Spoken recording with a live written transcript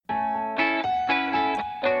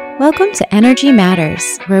Welcome to Energy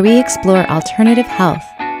Matters, where we explore alternative health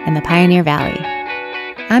in the Pioneer Valley.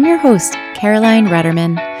 I'm your host, Caroline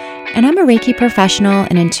Rudderman, and I'm a Reiki professional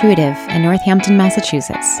and intuitive in Northampton,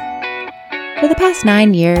 Massachusetts. For the past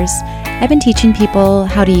 9 years, I've been teaching people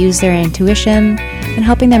how to use their intuition and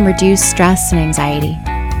helping them reduce stress and anxiety.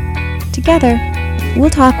 Together,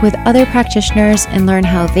 we'll talk with other practitioners and learn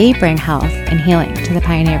how they bring health and healing to the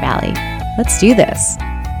Pioneer Valley. Let's do this.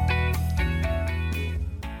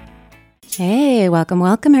 Hey,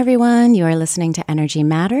 welcome everyone. You are listening to Energy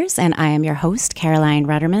Matters, and I am your host, Caroline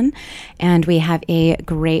Rudderman, and we have a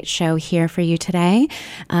great show here for you today.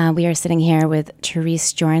 We are sitting here with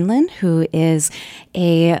Therese Jornlin, who is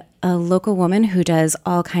a local woman who does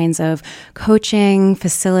all kinds of coaching,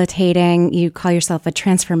 facilitating. You call yourself a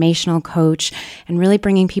transformational coach and really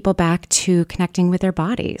bringing people back to connecting with their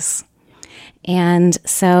bodies. And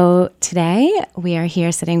so today we are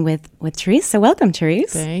here sitting with Therese. So welcome,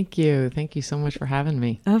 Therese. Thank you. Thank you so much for having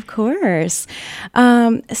me. Of course.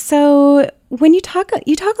 So when you talk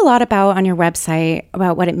a lot about on your website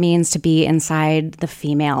about what it means to be inside the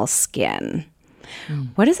female skin.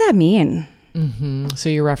 What does that mean? Mm-hmm. So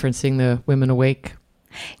you're referencing the Women Awake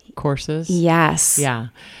courses? Yes. Yeah.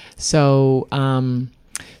 So,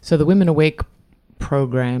 so the Women Awake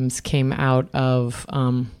programs came out of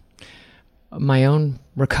my own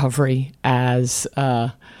recovery as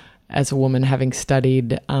a woman, having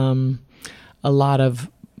studied a lot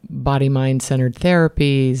of body-mind centered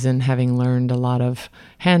therapies and having learned a lot of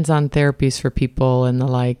hands-on therapies for people and the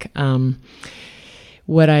like.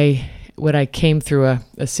 What I came through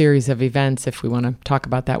a series of events, if we want to talk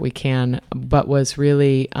about that, we can, but was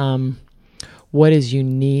really what is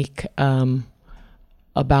unique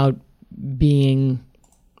about being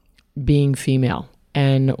female.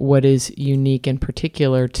 And what is unique in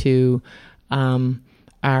particular to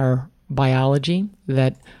our biology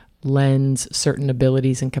that lends certain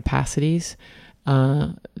abilities and capacities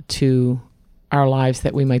to our lives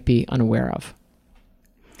that we might be unaware of.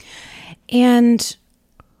 And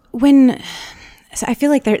so I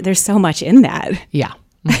feel like there's so much in that. Yeah.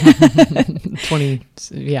 20,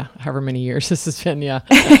 however many years this has been, yeah.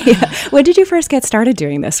 Yeah. When did you first get started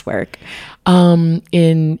doing this work?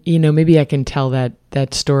 Maybe I can tell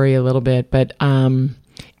that story a little bit, but in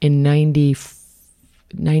 95,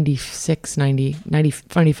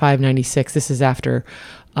 96, this is after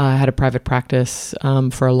I had a private practice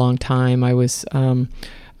for a long time. By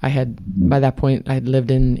that point, I had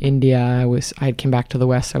lived in India. I had came back to the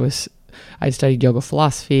West. I studied yoga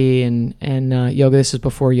philosophy and yoga. This was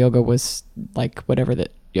before yoga was like whatever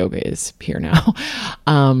that yoga is here now.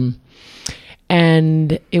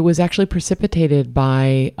 And it was actually precipitated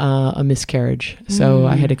by a miscarriage. So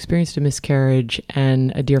I had experienced a miscarriage,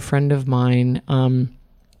 and a dear friend of mine,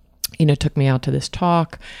 took me out to this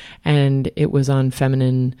talk, and it was on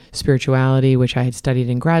feminine spirituality, which I had studied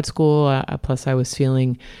in grad school. Plus I was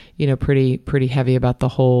feeling, pretty heavy about the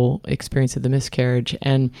whole experience of the miscarriage.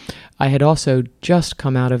 And I had also just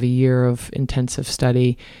come out of a year of intensive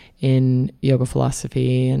study in yoga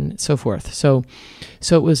philosophy and so forth. So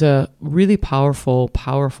it was a really powerful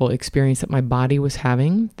experience that my body was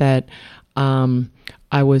having, that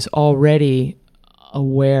I was already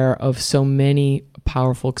aware of so many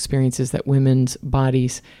powerful experiences that women's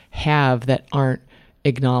bodies have that aren't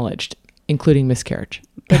acknowledged, including miscarriage.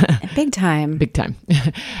 Big time. Big time.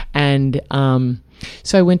 And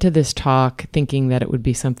so I went to this talk thinking that it would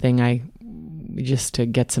be something just to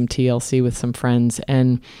get some TLC with some friends.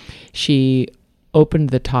 And she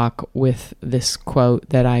opened the talk with this quote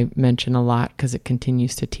that I mention a lot because it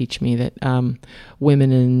continues to teach me that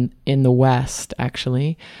women in the West,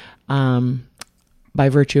 actually, by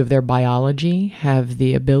virtue of their biology, have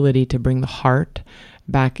the ability to bring the heart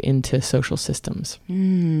back into social systems.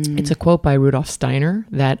 It's a quote by Rudolf Steiner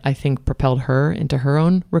that I think propelled her into her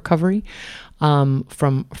own recovery from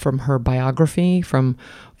her biography, from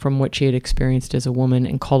what she had experienced as a woman,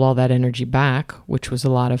 and called all that energy back, which was a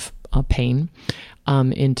lot of pain,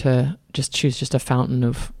 into she was just a fountain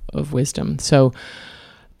of wisdom. So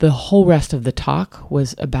the whole rest of the talk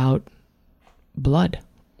was about blood,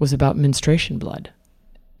 was about menstruation blood.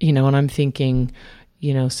 And I'm thinking,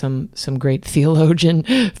 some great theologian,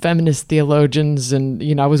 feminist theologians, and,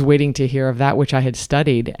 I was waiting to hear of that, which I had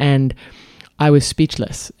studied, and I was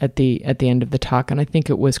speechless at the end of the talk. And I think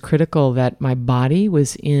it was critical that my body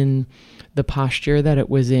was in the posture that it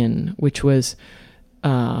was in, which was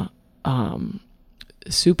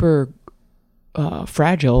super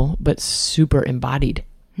fragile, but super embodied.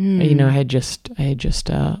 I had just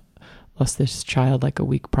lost this child like a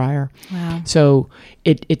week prior. Wow. So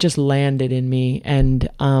it just landed in me. And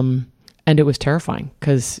And it was terrifying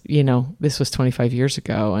because, this was 25 years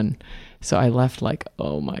ago. And so I left like,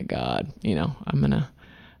 oh my God, I'm going to,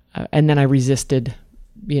 and then I resisted,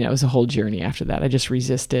 it was a whole journey after that. I just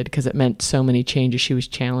resisted because it meant so many changes. She was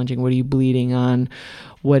challenging. What are you bleeding on?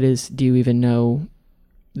 Do you even know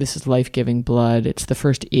this is life-giving blood? It's the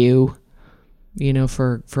first ew,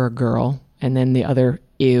 for a girl. And then the other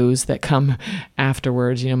ews that come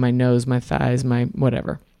afterwards, my nose, my thighs, my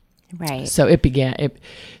whatever. Right. So I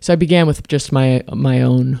began with just my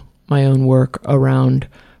own work around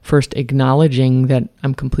first acknowledging that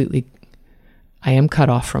I am cut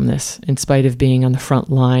off from this in spite of being on the front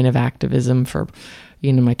line of activism for,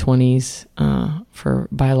 my 20s, for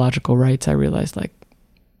biological rights. I realized like,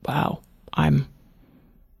 wow, I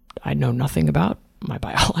know nothing about my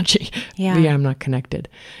biology. Yeah. I'm not connected.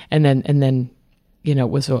 And then, it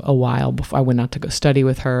was a while before I went out to go study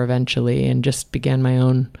with her eventually and just began my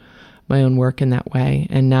own work in that way.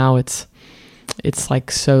 And now it's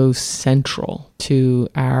like so central to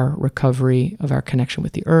our recovery of our connection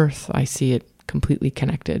with the earth. I see it completely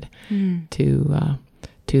connected to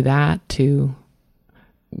that, to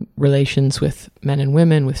relations with men and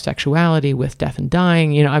women, with sexuality, with death and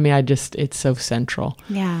dying. It's so central.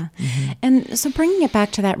 Yeah. Mm-hmm. And so bringing it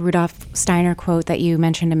back to that Rudolf Steiner quote that you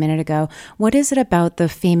mentioned a minute ago, what is it about the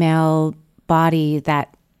female body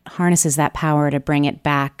that harnesses that power to bring it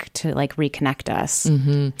back to like reconnect us?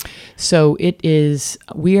 Mm-hmm. So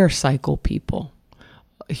we are cycle people,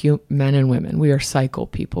 men and women. We are cycle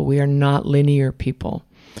people. We are not linear people.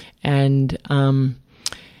 And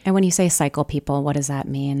when you say cycle people, what does that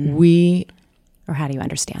mean? Or how do you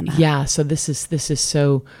understand that? Yeah. So this is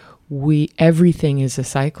so everything is a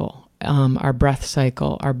cycle. Our breath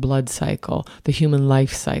cycle, our blood cycle, the human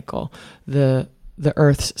life cycle, the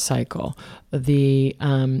Earth's cycle, the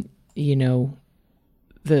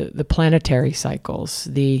planetary cycles.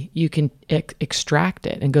 You can extract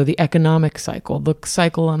it and go the economic cycle, the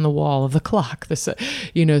cycle on the wall of the clock. So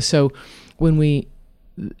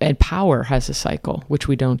and power has a cycle which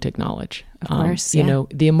we don't acknowledge. Of course, yeah.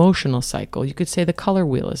 The emotional cycle. You could say the color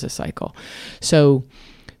wheel is a cycle. So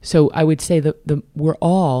I would say that we're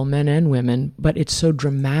all men and women, but it's so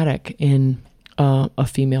dramatic in a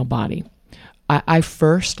female body. I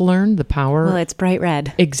first learned the power. Well, it's bright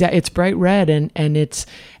red. It's bright red,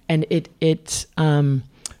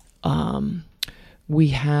 we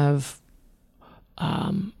have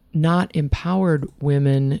not empowered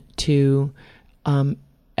women to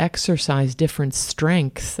exercise different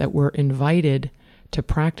strengths that we're invited to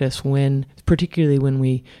practice particularly when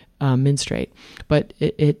we menstruate. But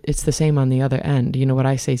it's the same on the other end. What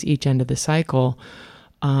I say is each end of the cycle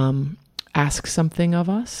asks something of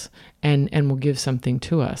us and will give something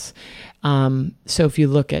to us. So if you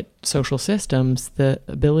look at social systems, the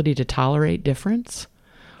ability to tolerate difference,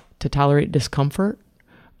 to tolerate discomfort,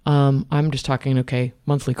 I'm just talking,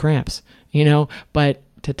 monthly cramps, but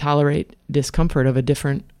to tolerate discomfort of a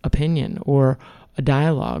different opinion or a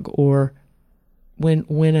dialogue, or when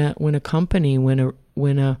a company, when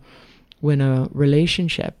a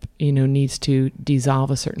relationship, needs to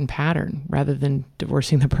dissolve a certain pattern rather than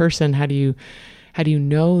divorcing the person, how do you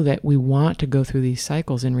know that we want to go through these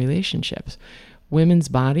cycles in relationships? Women's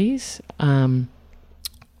bodies, or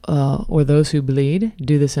those who bleed,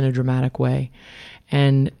 do this in a dramatic way.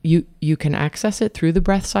 And you can access it through the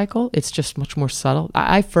breath cycle. It's just much more subtle.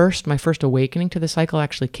 My first awakening to the cycle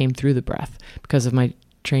actually came through the breath because of my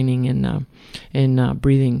training in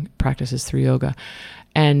breathing practices through yoga.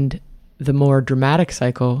 And the more dramatic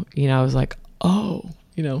cycle, I was like,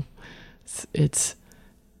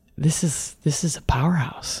 this is a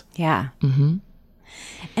powerhouse. Yeah. Mm-hmm.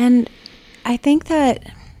 And I think that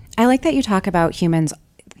I like that you talk about humans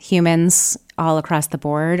all across the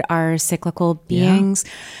board are cyclical beings.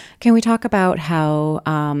 Yeah. Can we talk about how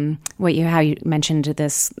how you mentioned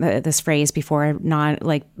this phrase before, not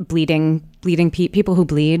like bleeding people who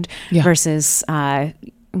bleed, yeah, versus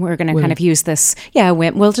we're going to kind of use this. Yeah,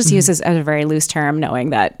 we'll just use this as a very loose term,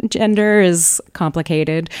 knowing that gender is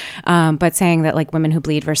complicated. But saying that like women who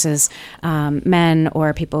bleed versus men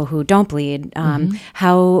or people who don't bleed,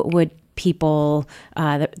 how would people,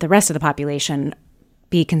 the rest of the population,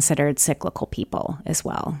 be considered cyclical people as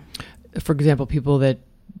well? For example, people that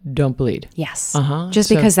don't bleed. Yes.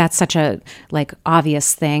 Because that's such a like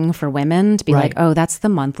obvious thing for women to be like, oh, that's the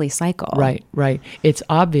monthly cycle. Right. It's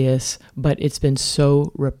obvious, but it's been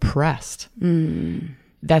so repressed.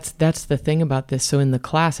 That's the thing about this. So in the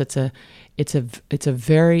class, it's a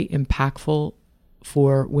very impactful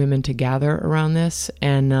for women to gather around this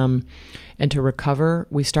and to recover.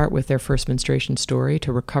 We start with their first menstruation story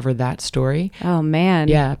to recover that story. Oh man.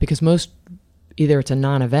 Yeah, because either it's a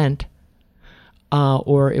non-event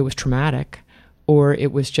or it was traumatic, or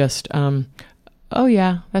it was just, oh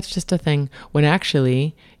yeah, that's just a thing. When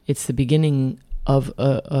actually it's the beginning of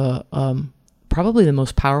probably the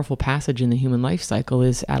most powerful passage in the human life cycle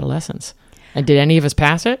is adolescence. And did any of us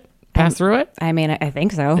pass through it? I mean, I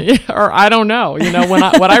think so. Or I don't know.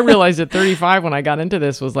 What I realized at 35 when I got into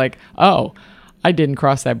this was like, oh, I didn't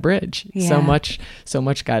cross that bridge. Yeah. So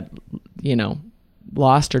much got,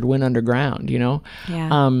 lost or went underground,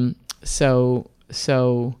 Yeah.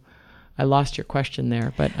 So I lost your question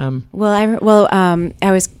there, but I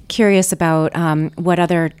was curious about what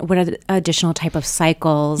other additional type of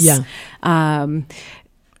cycles. Yeah.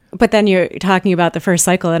 But then you're talking about the first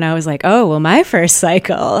cycle, and I was like, oh, well, my first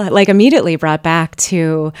cycle, like, immediately brought back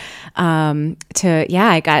to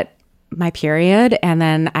I got my period, and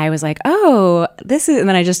then I was like, oh, and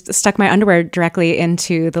then I just stuck my underwear directly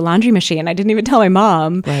into the laundry machine. I didn't even tell my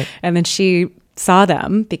mom. Right. And then she saw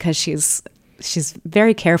them because she's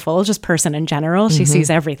very careful, just person in general. She sees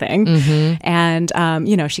everything. And,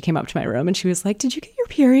 she came up to my room and she was like, did you get your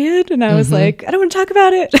period? And I was like, I don't want to talk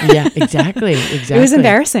about it. Yeah, exactly. It was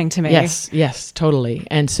embarrassing to me. Yes, totally.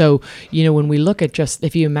 And so, when we look at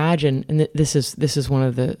if you imagine, and this is one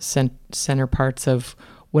of the center parts of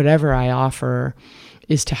whatever I offer,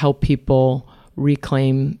 is to help people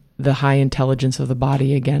reclaim the high intelligence of the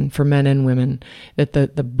body again, for men and women, that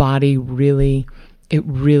the body really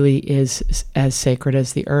is as sacred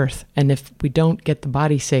as the earth. And if we don't get the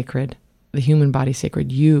body sacred, the human body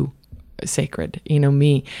sacred, you sacred,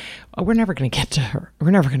 me, we're never going to get to her.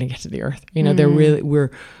 We're never going to get to the earth.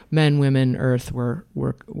 We're men, women, earth, we're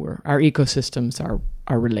our ecosystems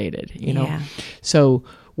are related, Yeah. So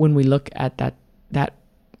when we look at that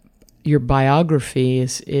your biography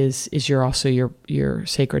is your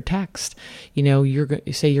sacred text. You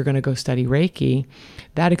say you're going to go study Reiki.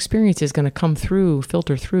 That experience is going to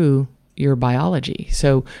filter through your biology.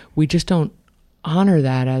 So we just don't honor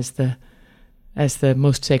that as the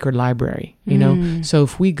most sacred library. So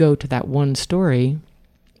if we go to that one story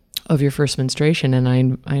of your first menstruation, and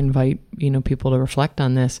I invite people to reflect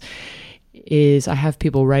on this, is I have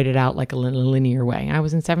people write it out like a linear way. I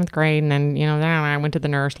was in 7th grade, and then I went to the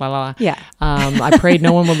nurse, la la la. Yeah. I prayed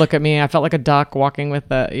no one would look at me. I felt like a duck walking with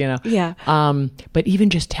Yeah. But even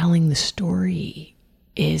just telling the story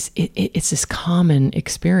it's this common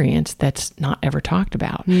experience that's not ever talked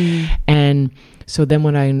about. And so then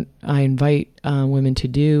what I invite women to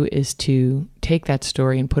do is to take that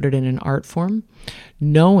story and put it in an art form,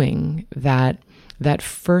 knowing that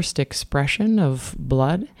first expression of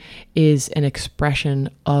blood is an expression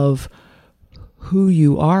of who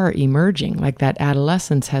you are emerging. Like, that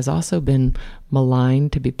adolescence has also been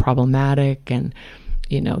maligned to be problematic, and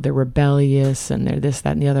they're rebellious, and they're this,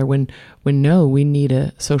 that, and the other, when no, we need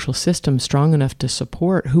a social system strong enough to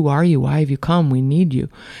support who are you, why have you come, we need you.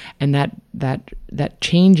 And that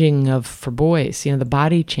changing for boys, the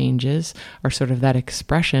body changes are sort of that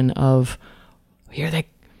expression of here they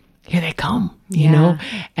come,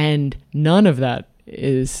 and none of that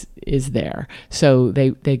is there. So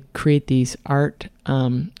they create these art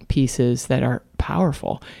pieces that are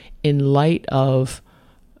powerful in light of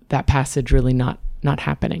that passage really not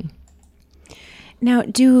happening. Now,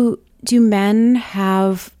 do men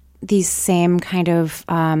have these same kind of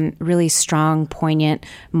really strong, poignant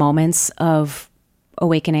moments of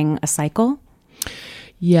awakening a cycle?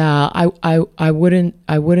 Yeah, I wouldn't.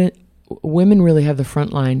 Women really have the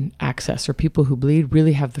frontline access, or people who bleed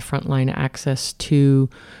really have the frontline access to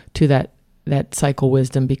that cycle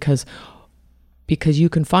wisdom, because you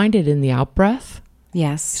can find it in the out breath.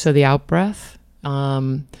 Yes. So the out breath,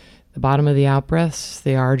 the bottom of the out breath,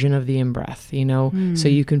 the origin of the in breath. So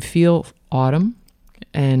you can feel autumn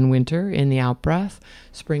and winter in the out breath,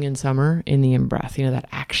 spring and summer in the in breath. That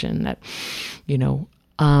action, that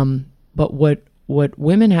But what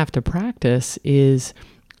women have to practice is.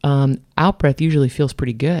 Out breath usually feels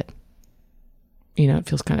pretty good. It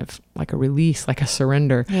feels kind of like a release, like a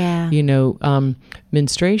surrender. Yeah.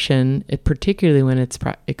 Menstruation, particularly when it's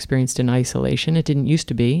experienced in isolation, it didn't used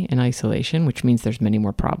to be in isolation, which means there's many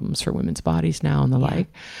more problems for women's bodies now and the like.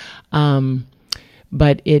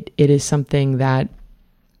 But it is something that,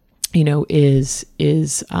 is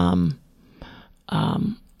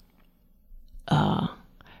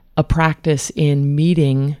a practice in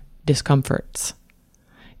meeting discomforts.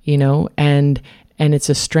 And it's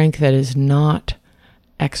a strength that is not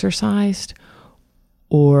exercised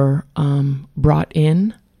or brought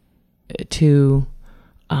in to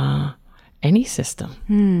any system.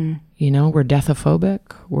 We're deathophobic.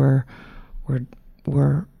 We're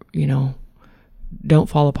don't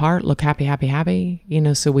fall apart. Look happy, happy, happy.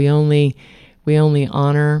 So we only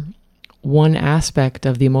honor one aspect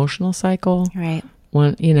of the emotional cycle. Right.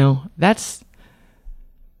 One, that's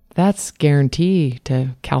guaranteed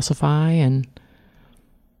to calcify, and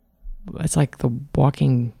it's like the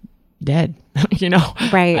Walking Dead,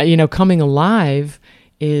 Right. Coming alive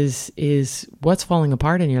is what's falling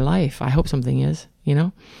apart in your life. I hope something is,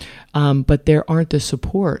 but there aren't the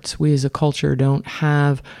supports. We as a culture don't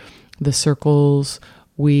have the circles.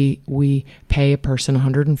 We pay a person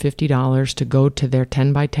 $150 to go to their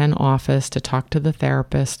 10 by 10 office to talk to the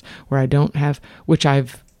therapist, where I don't have, which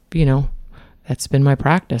I've, that's been my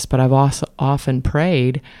practice, but I've also often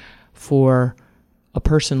prayed for a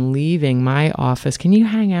person leaving my office. Can you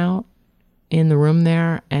hang out in the room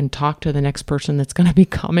there and talk to the next person that's going to be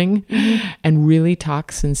coming, and really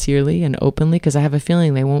talk sincerely and openly? Because I have a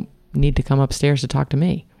feeling they won't need to come upstairs to talk to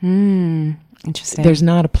me. Interesting. There's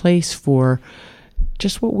not a place for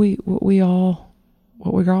just what we're all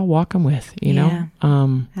walking with, Yeah,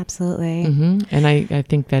 absolutely. And I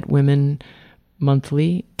think that women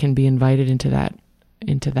monthly can be invited into that,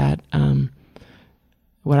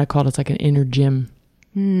 what I call it's like an inner gym.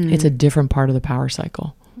 It's a different part of the power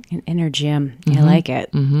cycle. An inner gym. I like it.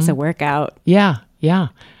 It's a workout. Yeah. And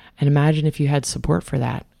imagine if you had support for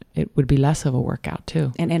that, it would be less of a workout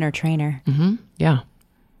too. An inner trainer. Yeah.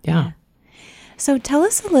 So tell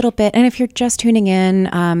us a little bit, and if you're just tuning in,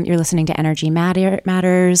 you're listening to Energy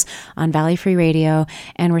Matters on Valley Free Radio,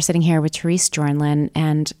 and we're sitting here with Therese Jornlin,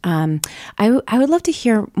 and I would love to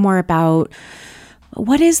hear more about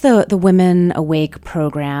what is the Women Awake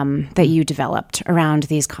program that you developed around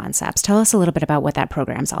these concepts. Tell us a little bit about what that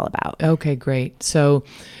program's all about. Okay, great. So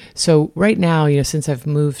right now, since I've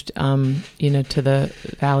moved, to the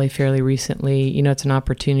Valley fairly recently, it's an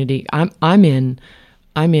opportunity. I'm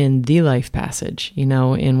in the life passage,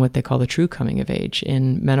 in what they call the true coming of age,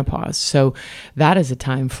 in menopause. So that is a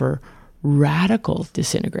time for radical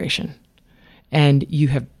disintegration. And you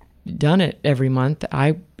have done it every month.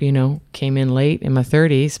 I, came in late in my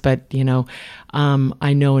 30s, but,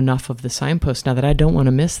 I know enough of the signpost now that I don't want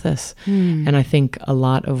to miss this. And I think a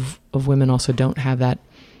lot of women also don't have that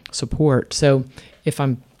support. So if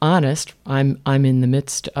I'm honest, I'm in the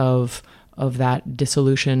midst of that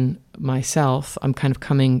dissolution myself. I'm kind of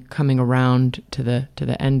coming around to the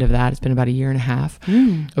end of that. It's been about a year and a half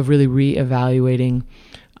of really reevaluating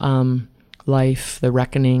life, the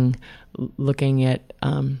reckoning, looking at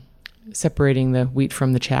separating the wheat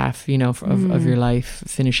from the chaff, of your life,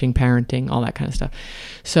 finishing parenting, all that kind of stuff.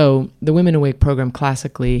 So the Women Awake program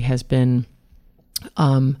classically has been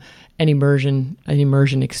an immersion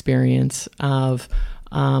experience of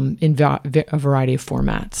in a variety of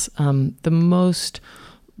formats. The most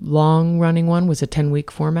long-running one was a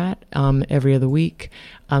 10-week format, every other week.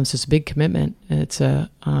 So it's a big commitment. It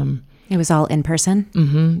was all in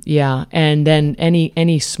person? Yeah. And then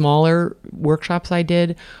any smaller workshops I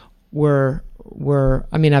did were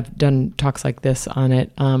I've done talks like this on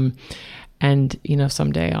it. And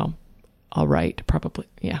someday I'll write, probably.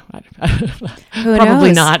 Yeah. Who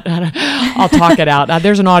probably knows? not. I'll talk it out.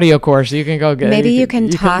 There's an audio course you can go get. Maybe you can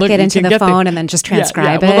talk it into the phone and then just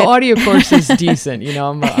transcribe it. Well, the audio course is decent.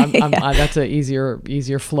 I'm that's an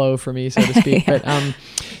easier flow for me, so to speak. Yeah. But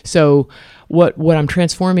so what I'm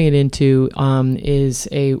transforming it into is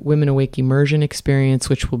a Women Awake immersion experience,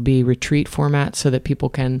 which will be retreat format, so that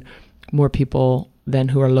more people than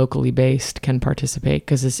who are locally based can participate,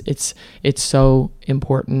 because it's so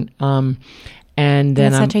important. And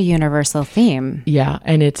then it's such a universal theme. Yeah,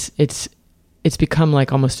 and it's become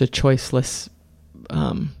like almost a choiceless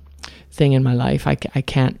thing in my life. I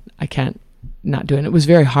can't not do it. And it was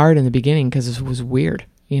very hard in the beginning because it was weird,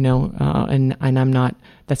 and I'm not.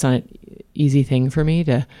 That's not an easy thing for me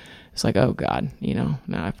to. It's like, oh God, now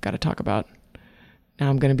I've got to talk about. Now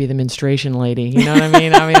I'm going to be the menstruation lady. You know what I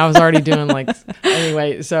mean? I was already doing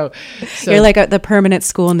anyway. So you're like the permanent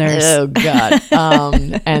school nurse. Oh God.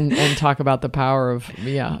 And talk about the power of,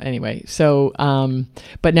 anyway. So,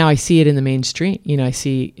 but now I see it in the mainstream. I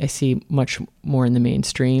see much more in the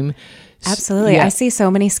mainstream. Absolutely. Yeah. I see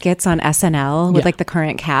so many skits on SNL with the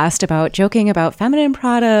current cast joking about feminine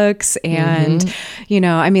products and,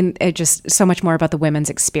 it just so much more about the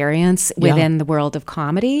women's experience within the world of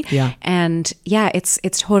comedy. Yeah. And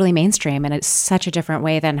it's totally mainstream, and it's such a different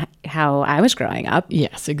way than how I was growing up.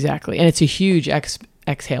 Yes, exactly. And it's a huge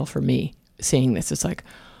exhale for me seeing this. It's like,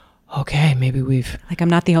 okay, maybe I'm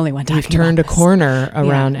not the only one talking about this. We've turned a corner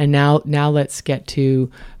around, and now let's get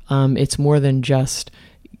to, it's more than just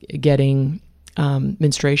getting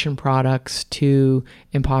menstruation products to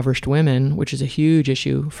impoverished women, which is a huge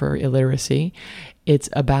issue for illiteracy. It's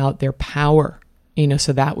about their power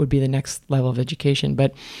So that would be the next level of education.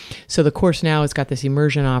 But so the course now has got this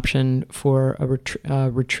immersion option for a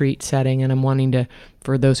retreat setting, and I'm wanting to,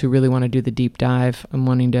 for those who really want to do the deep dive, I'm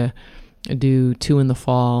wanting to do 2 in the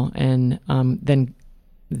fall, and then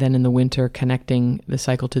in the winter connecting the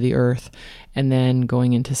cycle to the earth, and then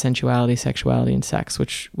going into sensuality, sexuality, and sex,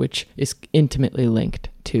 which is intimately linked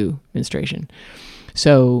to menstruation.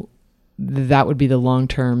 So that would be the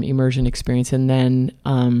long-term immersion experience. And then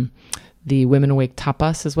the Women Awake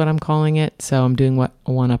Tapas is what I'm calling it. So I'm doing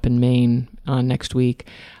one up in Maine next week.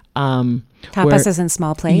 Tapas is in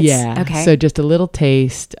small plates? Yeah. Okay. So just a little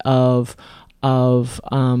taste of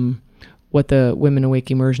what the Women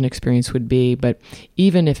Awake immersion experience would be. But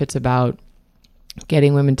even if it's about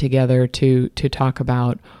getting women together to talk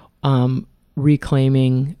about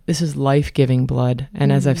reclaiming, this is life-giving blood.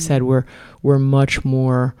 And as I've said, we're much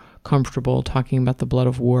more comfortable talking about the blood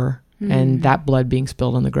of war and that blood being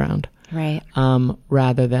spilled on the ground. Right.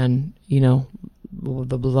 Rather than,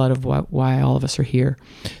 the blood of why all of us are here.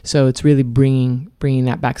 So it's really bringing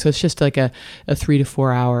that back. So it's just like a 3 to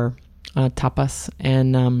 4 hour tapas,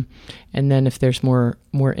 and then if there's more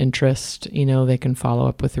interest, they can follow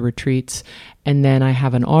up with the retreats. And then I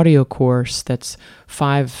have an audio course that's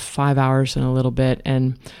 5 hours and a little bit,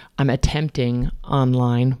 and I'm attempting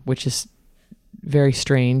online, which is very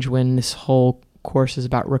strange when this whole course is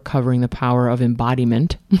about recovering the power of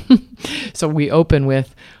embodiment. So we open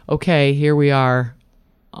with, okay, here we are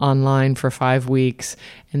online for 5 weeks,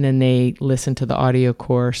 and then they listen to the audio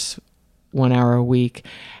course 1 hour a week.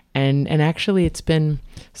 And actually it's been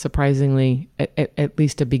surprisingly at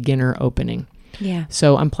least a beginner opening. Yeah.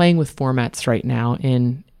 So I'm playing with formats right now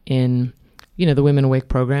in the Women Awake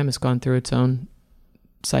program has gone through its own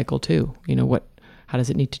cycle too. How does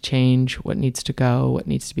it need to change? What needs to go? What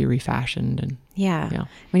needs to be refashioned? And yeah.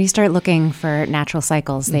 When you start looking for natural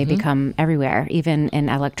cycles, they become everywhere, even in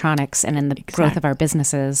electronics and in the growth of our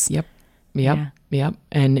businesses. Yep.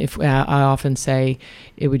 And if I often say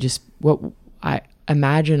it would just, I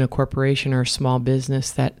imagine a corporation or a small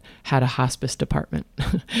business that had a hospice department,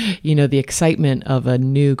 the excitement of a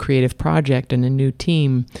new creative project and a new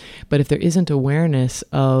team. But if there isn't awareness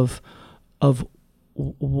of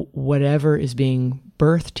whatever is being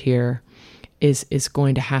birthed here is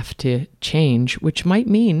going to have to change, which might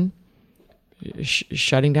mean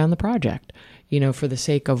shutting down the project, for the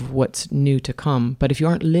sake of what's new to come. But if you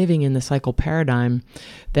aren't living in the cycle paradigm,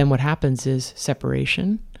 then what happens is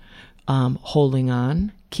separation, holding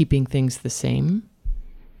on, keeping things the same.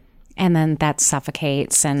 And then that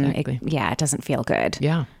suffocates and Exactly. it doesn't feel good.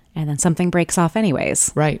 Yeah. And then something breaks off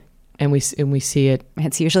anyways. Right. And we see it.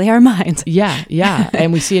 It's usually our minds. Yeah.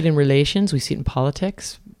 And we see it in relations. We see it in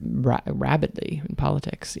politics, rapidly in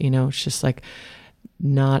politics. It's just like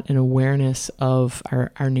not an awareness of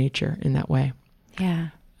our nature in that way. Yeah.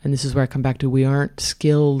 And this is where I come back to, we aren't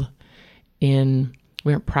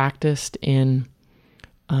practiced in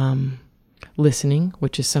listening,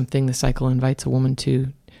 which is something the cycle invites a woman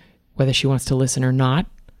to, whether she wants to listen or not.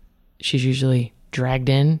 She's usually dragged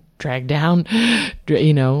in, dragged down, and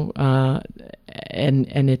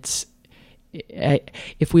it's,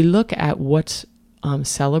 if we look at what's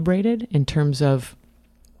celebrated in terms of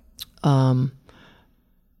the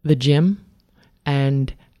gym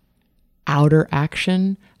and outer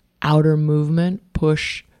action, outer movement,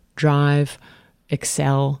 push, drive,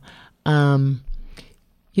 excel,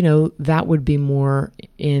 that would be more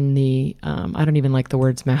in the, I don't even like the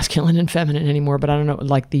words masculine and feminine anymore, but I don't know,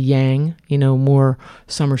 like the yang, more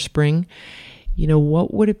summer, spring.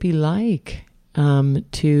 What would it be like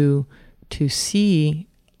to see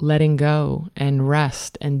letting go and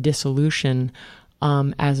rest and dissolution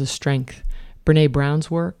as a strength? Brene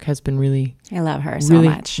Brown's work has been I love her so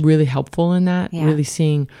much. Really helpful in that. Yeah. Really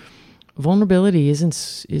seeing vulnerability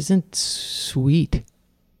isn't sweet.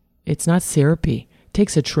 It's not syrupy. It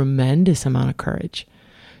takes a tremendous amount of courage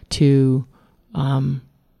to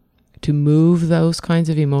move those kinds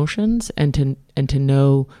of emotions and to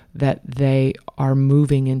know that they are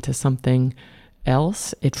moving into something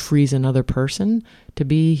else. It frees another person to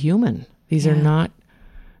be human. These are not,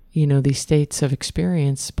 these states of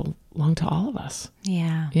experience belong to all of us.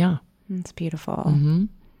 Yeah. Yeah. It's beautiful. Mm-hmm.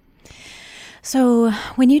 So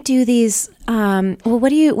when you do these, what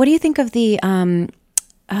do you think of the,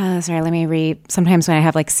 sorry, let me read. Sometimes when I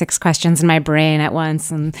have like 6 questions in my brain at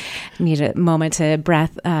once and need a moment to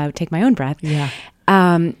take my own breath. Yeah.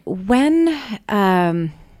 When,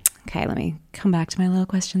 Okay, let me come back to my little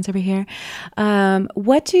questions over here. And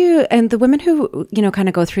the women who, kind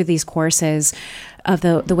of go through these courses of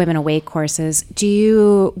the Women Awake courses,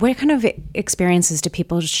 what kind of experiences do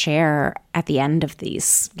people share at the end of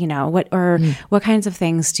these? What kinds of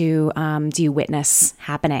things do you witness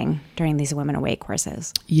happening during these Women Awake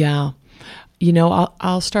courses? Yeah.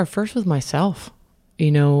 I'll start first with myself,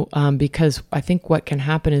 because I think what can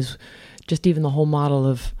happen is just even the whole model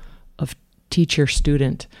of teacher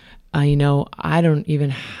student. I don't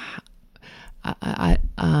even, I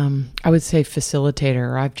would say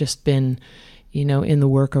facilitator. I've just been, in the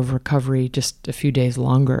work of recovery just a few days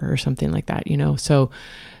longer or something like that, So,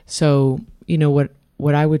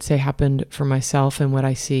 what I would say happened for myself and what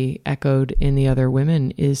I see echoed in the other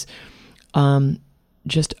women is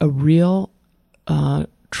just a real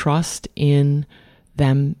trust in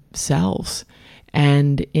themselves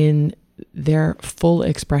and in their full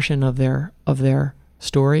expression of their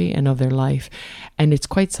story and of their life. And it's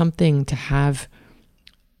quite something to have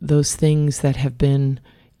those things that have been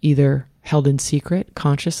either held in secret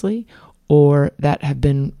consciously or that have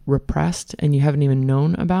been repressed and you haven't even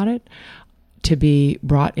known about it to be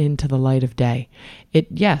brought into the light of day.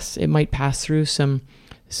 It might pass through some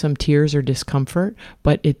tears or discomfort,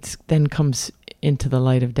 but it then comes into the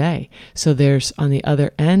light of day. So there's on the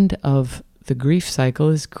other end of the grief cycle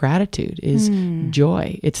is gratitude, is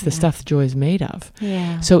joy. It's the stuff joy is made of.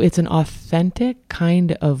 Yeah. So it's an authentic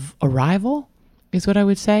kind of arrival is what I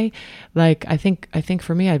would say. Like, I think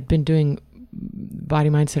for me, I've been doing body,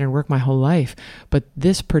 mind, centered work my whole life, but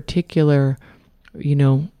this particular,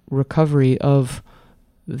 recovery of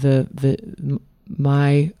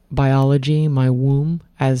my biology, my womb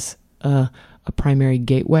as a primary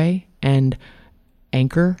gateway and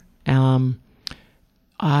anchor,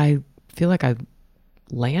 I feel like I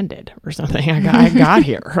landed or something. I got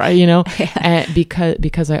here, right? And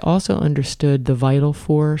because I also understood the vital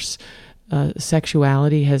force.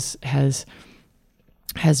 Sexuality has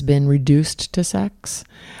been reduced to sex,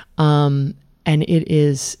 and it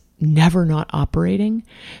is never not operating.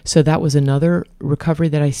 So that was another recovery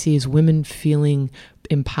that I see is women feeling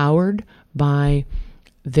empowered by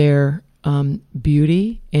their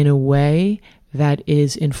beauty in a way that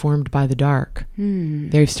is informed by the dark.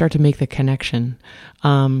 They start to make the connection,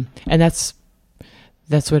 and that's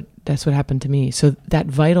what happened to me. So that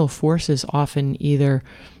vital force is often either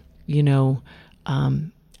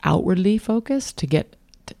outwardly focused to get,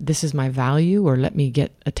 this is my value, or let me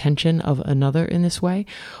get attention of another in this way,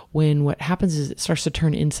 when what happens is it starts to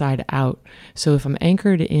turn inside out. So if I'm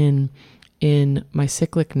anchored in my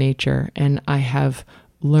cyclic nature and I have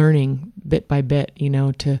learning bit by bit,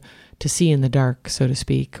 to see in the dark, so to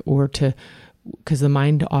speak, or because the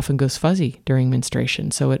mind often goes fuzzy during menstruation.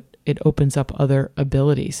 So it opens up other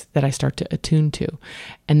abilities that I start to attune to.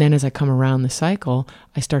 And then as I come around the cycle,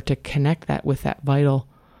 I start to connect that with that vital.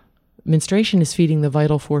 Menstruation is feeding the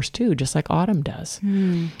vital force too, just like autumn does.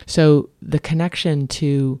 So the connection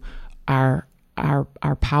to our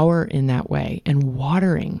power in that way and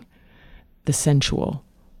watering the sensual,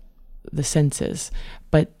 the senses.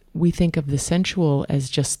 But we think of the sensual as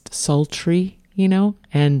just sultry,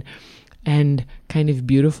 and kind of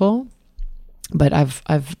beautiful. But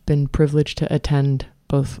I've been privileged to attend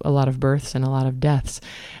both a lot of births and a lot of deaths.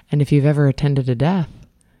 And if you've ever attended a death,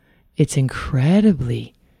 it's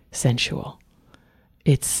incredibly sensual.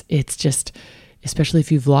 It's just, especially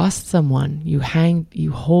if you've lost someone,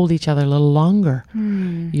 you hold each other a little longer.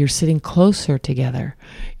 You're sitting closer together.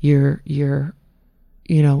 You're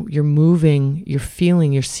moving, you're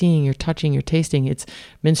feeling, you're seeing, you're touching, you're tasting. It's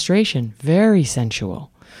menstruation, very sensual.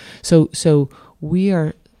 So we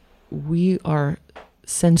are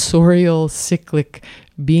sensorial, cyclic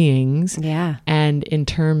beings. Yeah. And in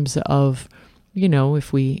terms of,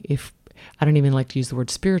 if I don't even like to use the word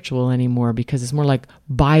spiritual anymore because it's more like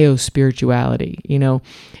bio-spirituality.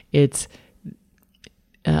 It's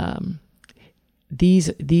the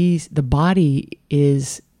body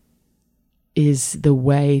is the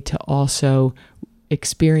way to also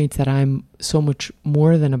experience that I'm so much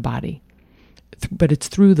more than a body. But it's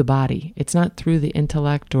through the body. It's not through the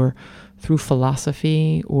intellect or through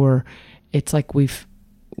philosophy, or it's like we've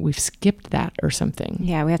skipped that or something.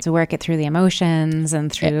 Yeah, we have to work it through the emotions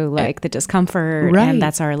and through the discomfort, right. And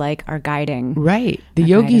that's our guiding. Right. The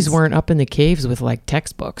yogis weren't up in the caves with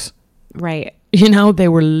textbooks. Right. They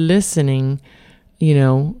were listening,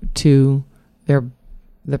 to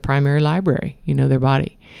the primary library, their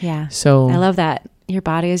body. Yeah. So I love that. Your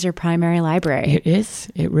body is your primary library. It is.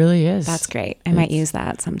 It really is. That's great. I might use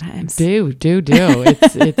that sometimes. Do.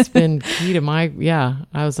 It's been key to my,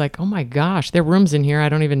 I was like, oh my gosh, there are rooms in here I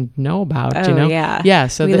don't even know about, Yeah. Yeah.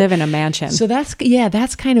 So we live in a mansion. So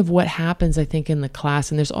that's kind of what happens, I think, in the class.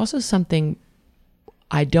 And there's also something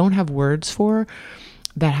I don't have words for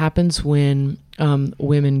that happens when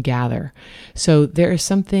women gather. So there is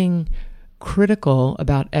something critical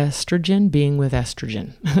about estrogen being with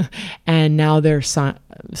estrogen. And now there's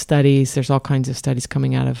studies, there's all kinds of studies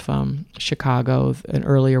coming out of Chicago, an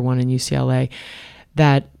earlier one in UCLA,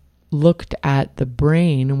 that looked at the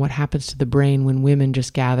brain and what happens to the brain when women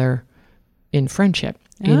just gather in friendship.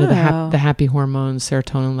 The happy hormones,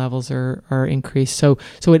 serotonin levels are increased. So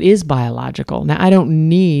it is biological. Now, I don't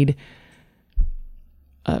need,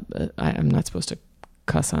 I'm not supposed to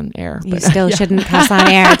cuss on air. You still shouldn't cuss on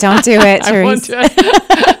air. Don't do it, Therese.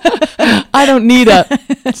 I don't need a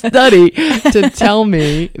study to tell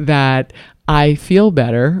me that I feel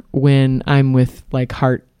better when I'm with like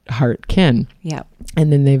heart kin. Yeah.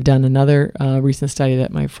 And then they've done another recent study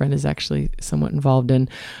that my friend is actually somewhat involved in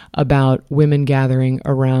about women gathering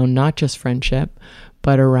around not just friendship,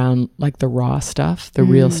 but around like the raw stuff, the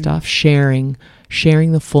real stuff, sharing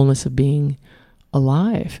the fullness of being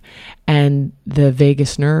alive. And the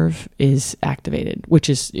vagus nerve is activated, which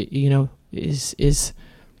is is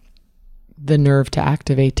the nerve to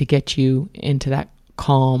activate to get you into that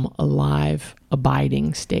calm, alive,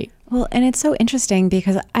 abiding state. Well, and it's so interesting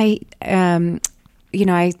because I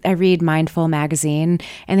read Mindful magazine,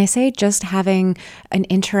 and they say just having an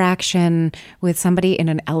interaction with somebody in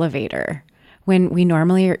an elevator, when we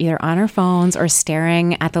normally are either on our phones or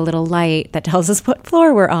staring at the little light that tells us what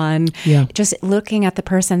floor we're on, just looking at the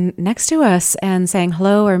person next to us and saying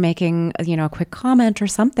hello or making, a quick comment or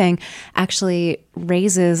something actually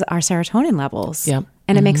raises our serotonin levels. Yeah.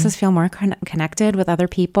 And it makes us feel more connected with other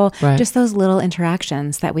people. Right. Just those little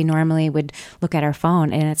interactions that we normally would look at our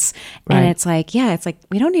phone. And it's like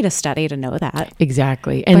we don't need a study to know that.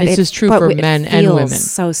 Exactly. And this is true for men and women.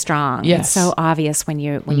 It's so strong. Yes. It's so obvious when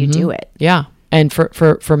you do it. Yeah. And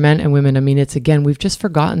for men and women, I mean, it's, again, we've just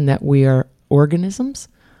forgotten that we are organisms.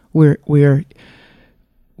 We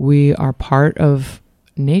are part of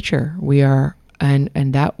nature. We are, and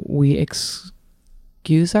that we excuse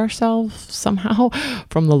ourselves somehow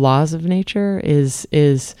from the laws of nature is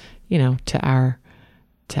to our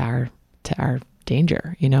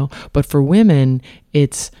danger, But for women,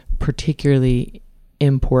 it's particularly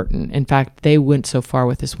important. In fact, they went so far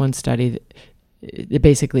with this one study that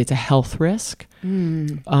basically it's a health risk,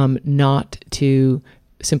 not to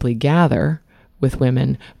simply gather with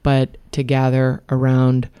women, but to gather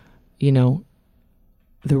around,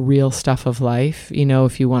 the real stuff of life.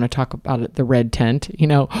 If you want to talk about it, the red tent,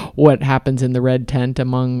 what happens in the red tent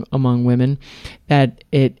among women, that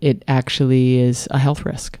it actually is a health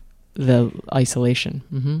risk, the isolation.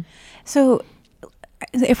 Mm-hmm. So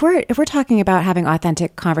if we're talking about having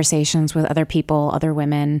authentic conversations with other people, other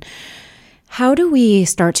women, how do we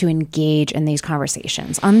start to engage in these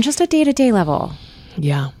conversations on just a day-to-day level?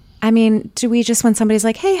 Yeah. I mean, do we just, when somebody's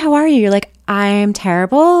like, hey, how are you? You're like, I'm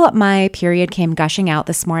terrible. My period came gushing out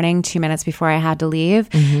this morning 2 minutes before I had to leave.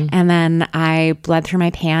 Mm-hmm. And then I bled through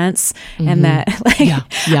my pants. Mm-hmm. And that,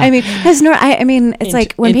 I mean, it's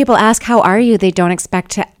like when people ask, how are you? They don't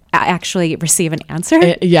expect to actually receive an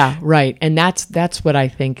answer. Yeah, right. And that's what I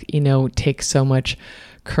think, takes so much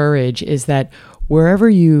courage, is that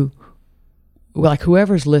whoever's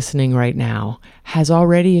listening right now has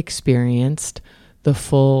already experienced the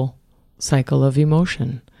full cycle of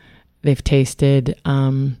emotion. They've tasted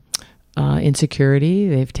insecurity.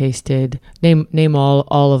 They've tasted, name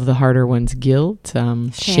all of the harder ones: guilt,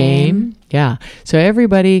 shame. Yeah. So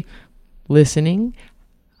everybody listening,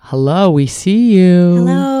 hello, we see you.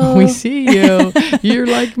 Hello. We see you. You're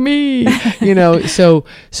like me. So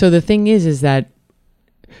the thing is that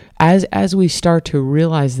as we start to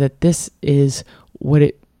realize that this is what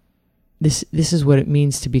it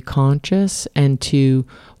means to be conscious and to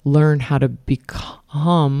learn how to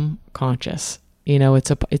become conscious.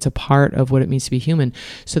 It's a part of what it means to be human.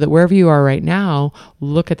 So that wherever you are right now,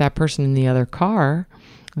 look at that person in the other car.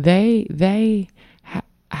 They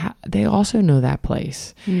also know that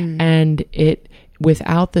place, and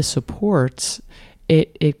without the supports,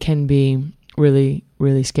 it can be really,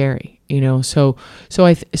 really scary. So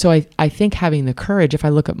I think having the courage. If I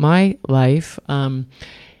look at my life, having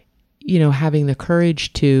the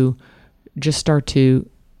courage to just start to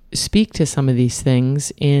speak to some of these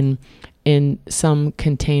things in some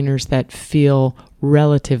containers that feel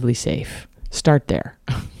relatively safe. Start there.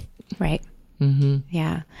 Right. Mm-hmm.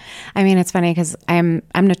 Yeah. I mean, it's funny because I'm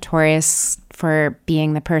notorious for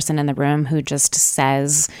being the person in the room who just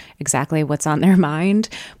says exactly what's on their mind.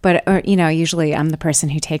 But, usually I'm the person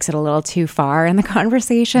who takes it a little too far in the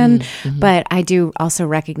conversation. Mm-hmm. But I do also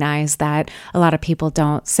recognize that a lot of people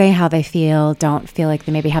don't say how they feel, don't feel like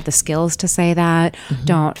they maybe have the skills to say that, mm-hmm.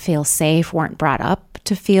 don't feel safe, weren't brought up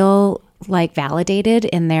to feel like validated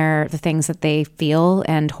in the things that they feel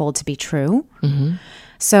and hold to be true. Mm-hmm.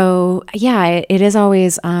 So yeah, it is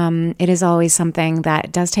always something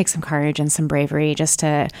that does take some courage and some bravery, just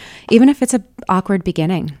to, even if it's an awkward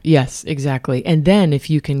beginning. Yes, exactly. And then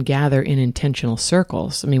if you can gather in intentional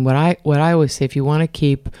circles, I mean, what I always say, if you want to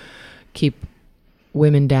keep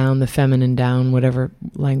women down, the feminine down, whatever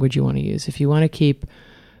language you want to use, if you want to keep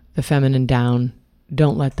the feminine down,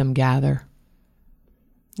 don't let them gather.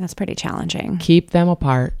 That's pretty challenging. Keep them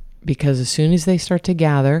apart, because as soon as they start to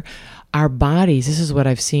gather, our bodies, this is what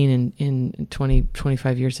I've seen in 20,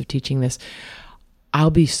 25 years of teaching this. I'll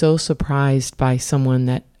be so surprised by someone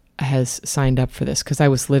that has signed up for this, because I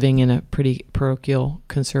was living in a pretty parochial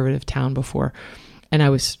conservative town before, and I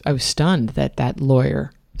was stunned that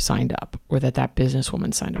lawyer signed up, or that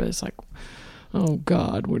businesswoman signed up. It's like, oh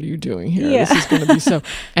God, what are you doing here? Yeah. This is going to be so.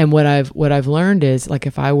 And what I've learned is, like,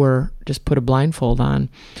 if I were just put a blindfold on,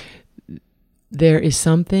 there is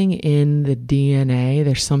something in the DNA,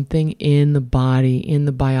 there's something in the body, in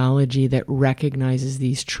the biology that recognizes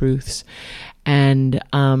these truths. And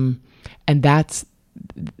that's,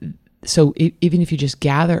 so even if you just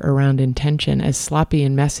gather around intention, as sloppy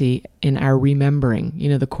and messy in our remembering,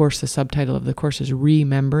 the course, the subtitle of the course is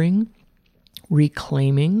Remembering,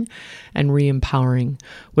 Reclaiming, and Re-empowering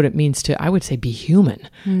what it means to, I would say, be human.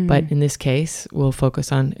 But in this case, we'll focus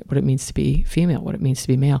on what it means to be female, what it means to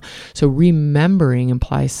be male. So remembering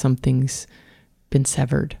implies something's been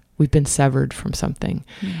severed. We've been severed from something.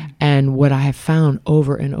 And what I have found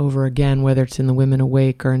over and over again, whether it's in the Women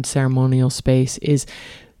Awake or in ceremonial space, is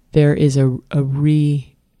there is a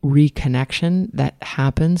reconnection that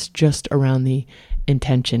happens just around the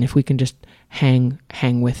intention, if we can just hang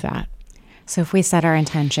with that. So if we set our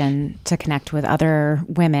intention to connect with other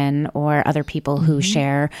women or other people who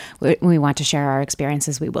we want to share our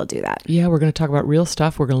experiences, we will do that. Yeah, we're going to talk about real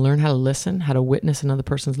stuff. We're going to learn how to listen, how to witness another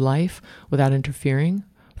person's life without interfering,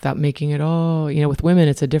 without making it, with women,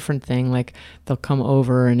 it's a different thing. Like, they'll come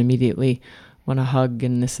over and immediately want to hug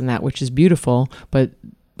and this and that, which is beautiful. But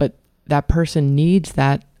that person needs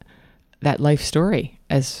that life story,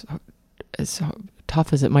 as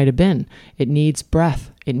tough as it might have been. It needs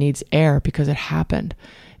breath. It needs air, because it happened.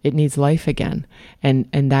 It needs life again. And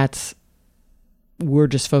we're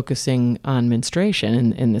just focusing on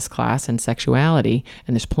menstruation in this class, and sexuality.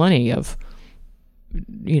 And there's plenty of,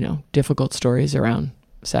 difficult stories around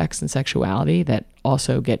sex and sexuality that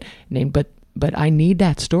also get named. But I need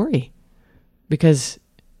that story, because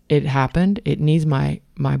it happened. It needs my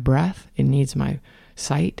breath. It needs my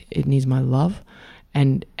sight. It needs my love.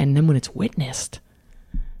 And then when it's witnessed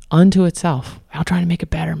unto itself, I'll try to make it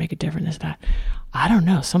better, make it different, this, that. I don't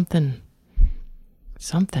know, something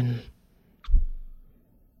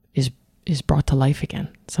is brought to life again.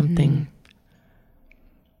 Something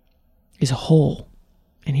is whole.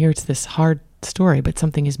 And here it's this hard story, but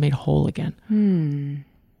something is made whole again.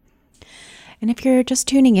 And if you're just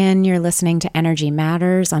tuning in, you're listening to Energy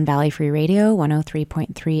Matters on Valley Free Radio,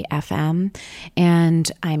 103.3 FM.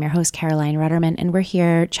 And I'm your host, Caroline Rudderman, and we're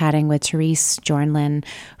here chatting with Therese Jornlin,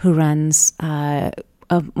 who runs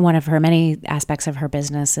one of her many aspects of her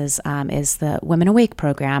business is the Women Awake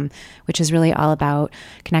program, which is really all about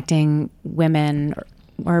connecting women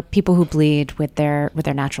or people who bleed with their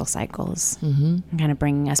natural cycles, and kind of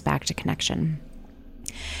bringing us back to connection.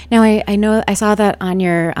 Now, I know I saw that on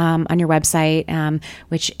your website,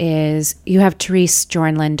 which is, you have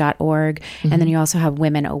theresejornlin.org, and then you also have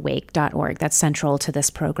womenawake.org. That's central to this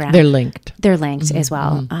program. They're linked as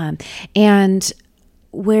well. And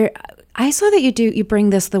where I saw that you bring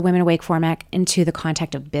the Women Awake format into the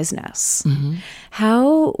context of business.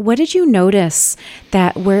 What did you notice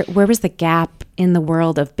that where was the gap in the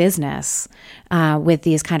world of business with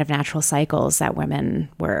these kind of natural cycles that women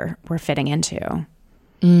were fitting into?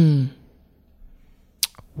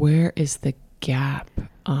 Where is the gap?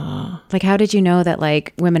 Like, how did you know that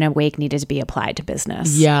Women Awake needed to be applied to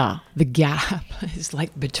business? Yeah, the gap is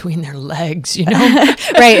between their legs,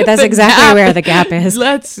 Right, that's exactly where the gap is.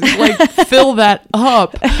 Let's fill that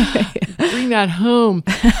up, bring that home.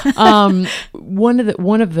 One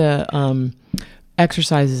of the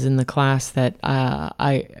exercises in the class that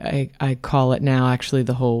I call it now, actually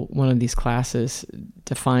the whole one of these classes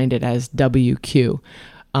defined it as WQ,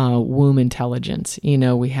 womb intelligence.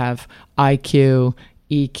 We have IQ,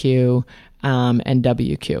 EQ, and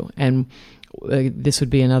WQ. And this would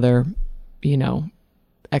be another,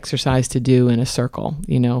 exercise to do in a circle,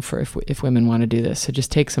 for if women want to do this. So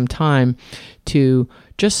just take some time to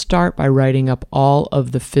just start by writing up all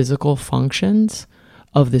of the physical functions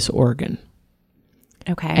of this organ.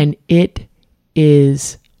 Okay. And it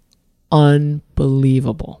is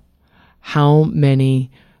unbelievable how many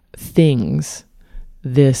things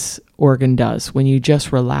this organ does when you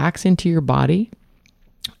just relax into your body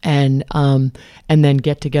and then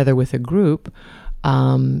get together with a group.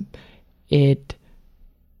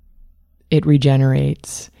 It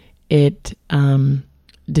regenerates, it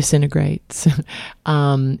disintegrates,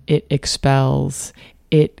 it expels,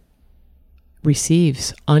 it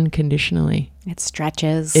receives unconditionally. It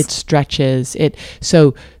stretches.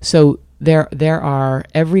 So there are,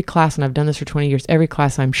 every class, and I've done this for 20 years, every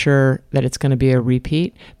class I'm sure that it's going to be a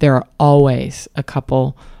repeat. There are always a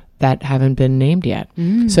couple that haven't been named yet.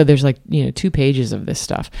 So there's 2 pages of this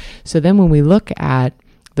stuff. So then when we look at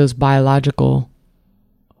those biological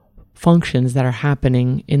functions that are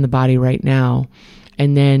happening in the body right now,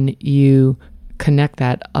 and then you connect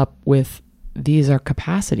that up with, these are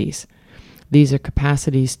capacities. These are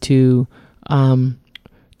capacities to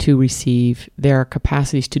receive. There are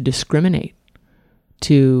capacities to discriminate.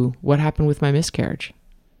 To what happened with my miscarriage.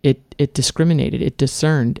 It discriminated, it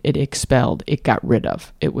discerned, it expelled, it got rid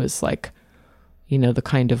of. It was like, the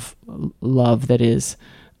kind of love that is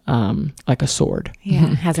like a sword.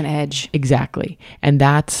 Yeah, has an edge. Exactly. And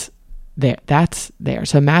that's there.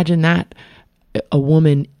 So imagine that, a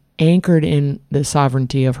woman anchored in the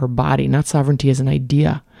sovereignty of her body, not sovereignty as an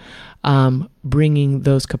idea, bringing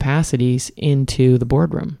those capacities into the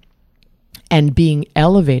boardroom and being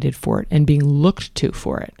elevated for it and being looked to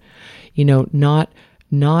for it.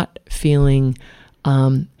 Not feeling,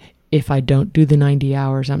 if I don't do the 90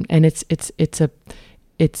 hours, this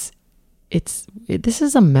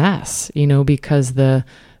is a mess, because the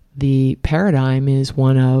paradigm is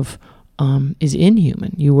one of, is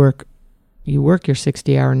inhuman. You work your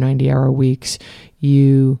 60-hour, 90-hour weeks.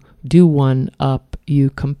 You do one up. You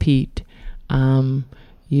compete.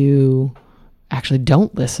 You actually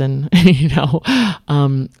don't listen.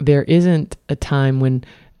 There isn't a time when,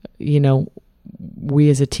 we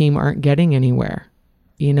as a team aren't getting anywhere.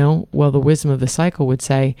 Well, the wisdom of the cycle would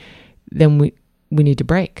say, then we need to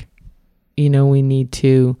break. We need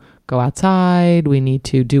to go outside. We need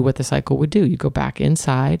to do what the cycle would do. You go back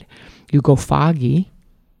inside. You go foggy,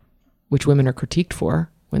 which women are critiqued for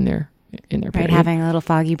when they're in their period. Right, having a little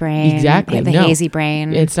foggy brain. Exactly. The hazy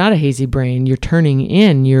brain. It's not a hazy brain. You're turning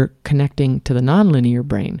in. You're connecting to the nonlinear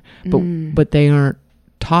brain. But they aren't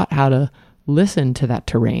taught how to listen to that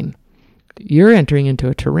terrain. You're entering into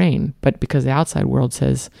a terrain, but because the outside world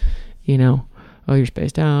says, oh, you're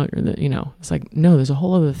spaced out. It's like, no, there's a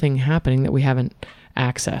whole other thing happening that we haven't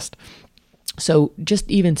accessed. So just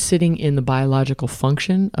even sitting in the biological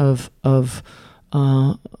function of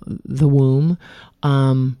the womb,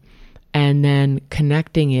 and then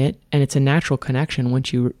connecting it, and it's a natural connection.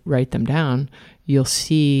 Once you write them down, you'll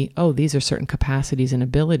see, oh, these are certain capacities and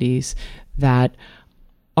abilities that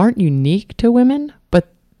aren't unique to women, but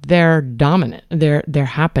they're dominant. They're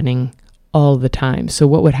happening all the time. So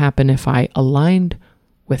what would happen if I aligned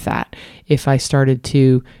with that? If I started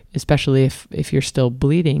to, especially if you're still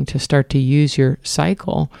bleeding, to start to use your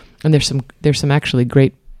cycle, and there's some actually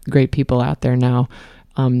great people out there now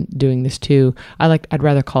doing this too. I'd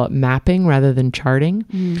rather call it mapping rather than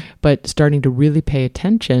charting, but starting to really pay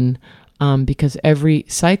attention, because every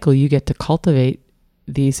cycle you get to cultivate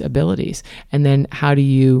these abilities. And then how do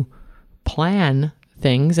you plan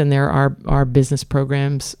things? And there are business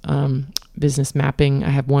programs, business mapping. I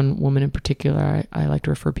have one woman in particular I like to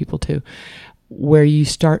refer people to, where you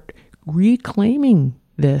start reclaiming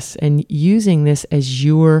this and using this as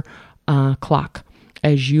your clock,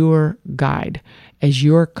 as your guide, as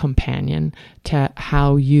your companion to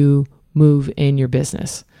how you move in your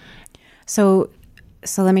business. So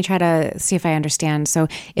let me try to see if I understand. So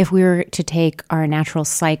if we were to take our natural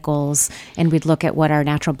cycles and we'd look at what our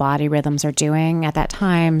natural body rhythms are doing at that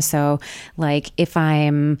time. So like if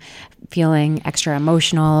I'm feeling extra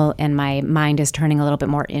emotional and my mind is turning a little bit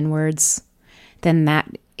more inwards, then that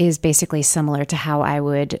is basically similar to how I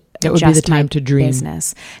would that would be the time to dream.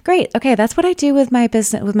 Business. Great. Okay. That's what I do with my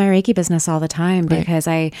business, with my Reiki business all the time, because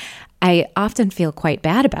I often feel quite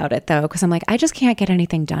bad about it though, because I'm like, I just can't get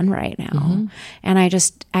anything done right now. And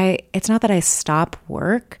it's not that I stop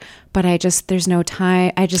work, but there's no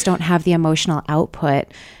time. I just don't have the emotional output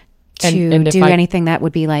to do anything that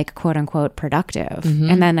would be like, quote unquote, productive.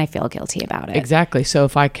 And then I feel guilty about it. Exactly. So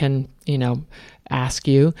if I can, ask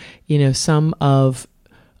you, some of,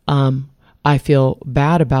 I feel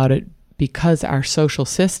bad about it because our social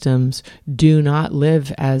systems do not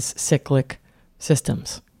live as cyclic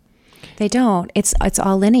systems. They don't. It's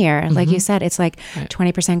all linear. Like you said, it's like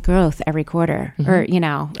 20% growth every quarter, or,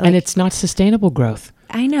 and it's not sustainable growth.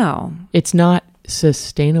 I know. It's not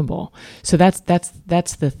sustainable. So that's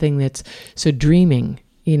the thing so dreaming,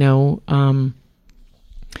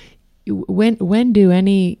 when do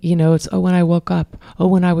any, it's, when I woke up,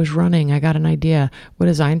 when I was running, I got an idea. What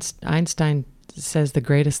is Einstein says the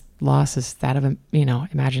greatest loss is that of,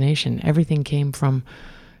 imagination. Everything came from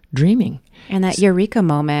dreaming. And that eureka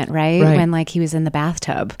moment, right? When like he was in the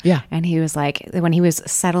bathtub. Yeah. And he was like, when he was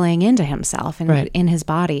settling into himself and in his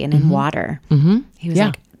body and in water, he was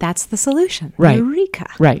like, that's the solution. Right. Eureka.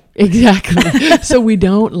 Right. Exactly. So we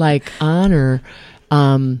don't like honor,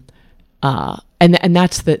 and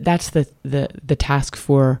that's the task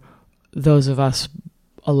for those of us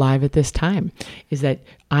alive at this time, is that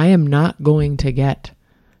I am not going to get,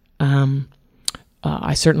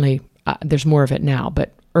 I certainly, there's more of it now,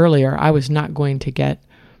 but earlier I was not going to get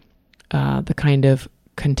the kind of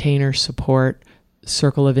container support,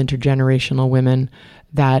 circle of intergenerational women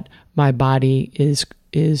that my body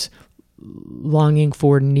is longing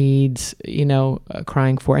for, needs,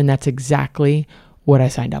 crying for. And that's exactly what I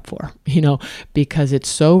signed up for, because it's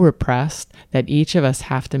so repressed that each of us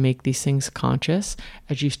have to make these things conscious.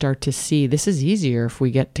 As you start to see, this is easier if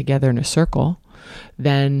we get together in a circle,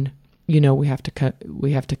 then we have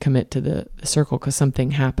to commit to the circle, because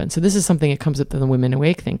something happens. So this is something that comes up to the Women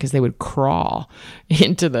Awake thing, because they would crawl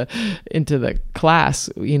into the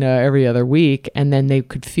class, every other week, and then they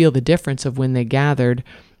could feel the difference of when they gathered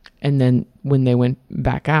and then when they went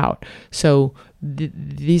back out. So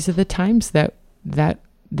these are the times that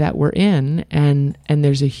we're in, and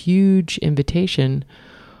there's a huge invitation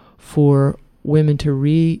for women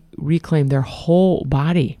to reclaim their whole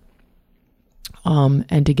body.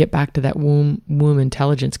 And to get back to that womb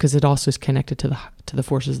intelligence, because it also is connected to the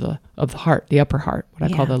forces of the heart, the upper heart,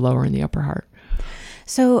 what I call the lower and the upper heart.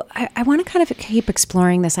 So I want to kind of keep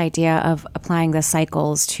exploring this idea of applying the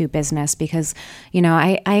cycles to business, because,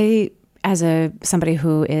 I as somebody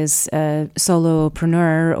who is a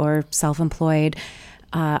solopreneur or self-employed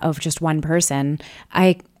of just one person,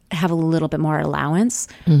 I have a little bit more allowance,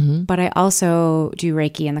 but I also do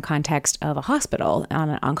Reiki in the context of a hospital on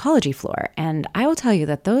an oncology floor. And I will tell you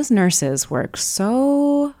that those nurses work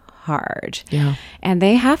so hard, and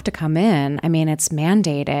they have to come in. I mean, it's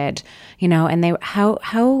mandated, and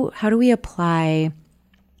how do we apply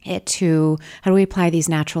it to, how do we apply these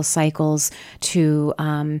natural cycles to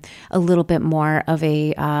a little bit more of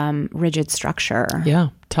a rigid structure? Yeah,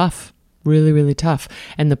 tough, really, really tough.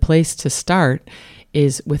 And the place to start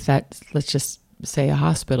is with that, let's just say a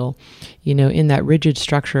hospital, in that rigid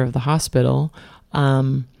structure of the hospital,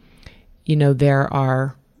 there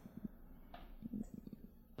are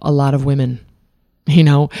a lot of women,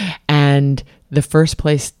 and the first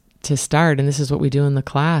place to start, and this is what we do in the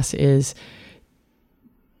class, is,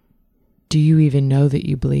 do you even know that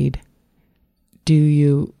you bleed?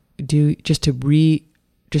 Just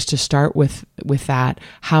to start with that,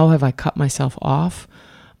 how have I cut myself off?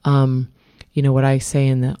 What I say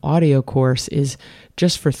in the audio course is,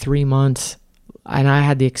 just for 3 months, and I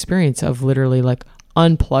had the experience of literally like,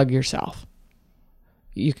 unplug yourself.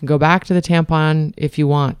 You can go back to the tampon if you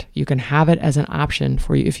want. You can have it as an option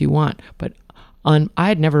for you if you want. But I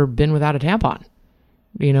had never been without a tampon,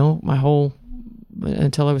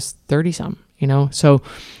 until I was 30 some, so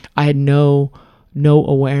I had no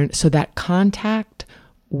awareness. So that contact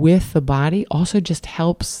with the body also just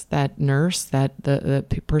helps that nurse, that the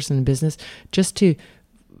person in business, just to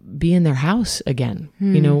be in their house again.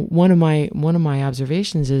 One of my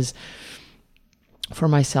observations is, for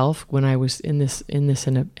myself, when I was in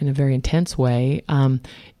a very intense way,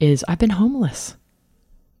 is I've been homeless.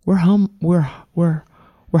 We're homeless.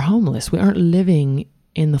 We aren't living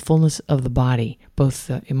in the fullness of the body, both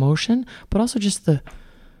the emotion, but also just the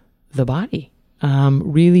body.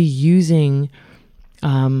 Really using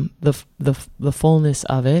the fullness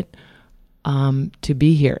of it to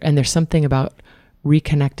be here. And there's something about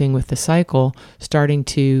reconnecting with the cycle, starting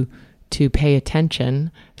to pay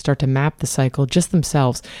attention, start to map the cycle just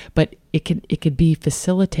themselves. But it could be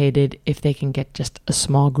facilitated if they can get just a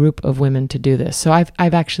small group of women to do this. So I've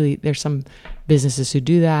actually, there's some businesses who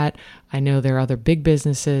do that. I know there are other big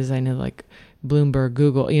businesses. I know like Bloomberg,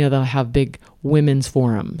 Google, they'll have big women's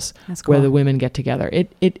forums. That's cool. Where the women get together.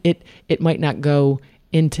 It might not go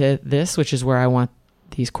into this, which is where I want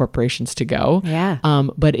these corporations to go. Yeah.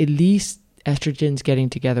 But at least estrogen's getting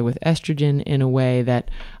together with estrogen in a way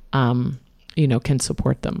that, can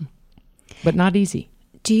support them, but not easy.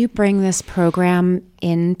 Do you bring this program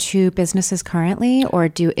into businesses currently, or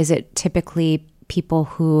is it typically people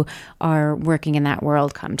who are working in that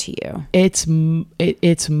world come to you? It's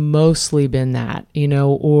mostly been that,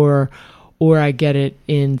 or I get it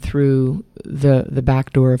in through the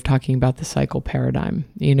back door of talking about the cycle paradigm,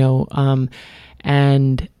 and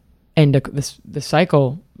the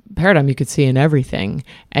cycle paradigm you could see in everything,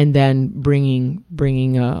 and then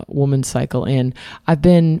bringing a woman's cycle in. I've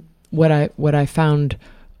been what I found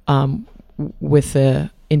with the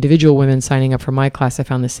individual women signing up for my class, I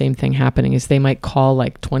found the same thing happening. Is they might call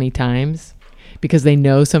like 20 times because they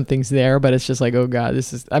know something's there, but it's just like, oh God,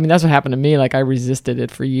 that's what happened to me. Like I resisted it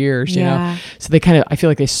for years, you know? So they I feel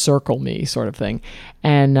like they circle me sort of thing.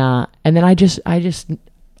 And then I just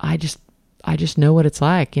know what it's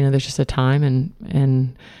like, there's just a time and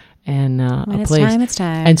a place. It's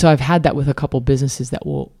time. And so I've had that with a couple businesses that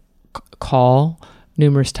will call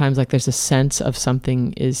numerous times, like there's a sense of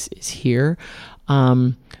something is here.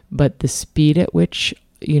 But the speed at which,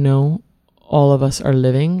 all of us are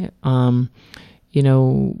living, I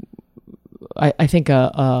think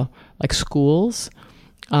like schools,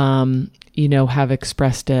 have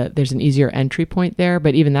expressed there's an easier entry point there,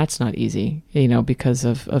 but even that's not easy, because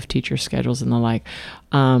of teacher schedules and the like.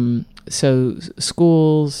 So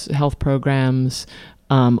schools, health programs,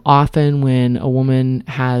 often when a woman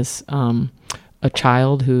has a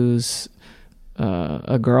child who's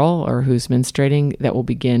a girl or who's menstruating, that will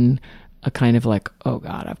begin a kind of like, oh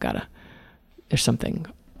God, there's something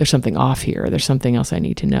off here. There's something else I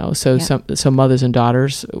need to know. So so mothers and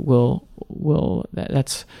daughters will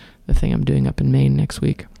that's the thing I'm doing up in Maine next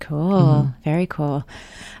week. Cool. Mm-hmm. Very cool.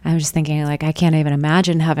 I was just thinking, like, I can't even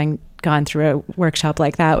imagine having gone through a workshop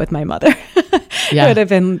like that with my mother. Yeah. It would have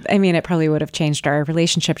been, it probably would have changed our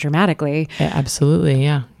relationship dramatically. Yeah, absolutely.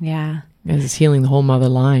 Yeah. Yeah. It's healing the whole mother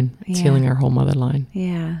line. It's healing our whole mother line.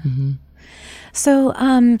 Yeah. Mm-hmm. So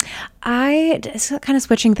kind of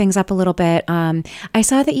switching things up a little bit. I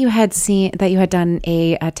saw that you had done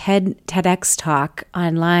a TEDx talk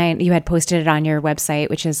online. You had posted it on your website,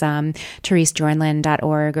 which is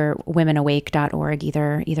theresejornlin.org or womenawake.org,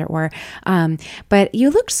 either or. But you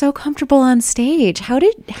looked so comfortable on stage. How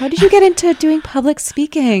did you get into doing public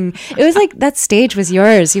speaking? It was like that stage was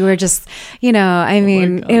yours. You were just, God,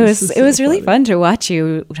 it was really fun to watch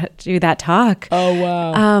you do that talk. Oh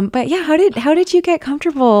wow. But yeah, how did you get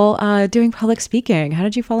comfortable doing public speaking? How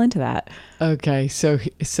did you fall into that? Okay, so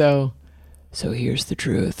here's the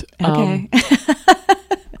truth. Okay.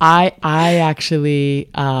 I actually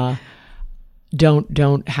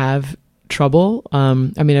don't have trouble.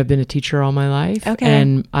 I've been a teacher all my life. Okay.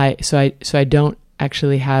 And I don't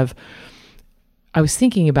actually have. I was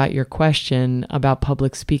thinking about your question about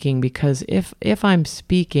public speaking, because if I'm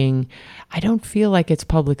speaking, I don't feel like it's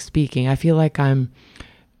public speaking. I feel like I'm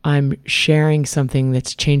sharing something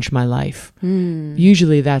that's changed my life.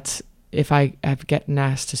 Usually that's, if I have gotten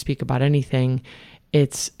asked to speak about anything,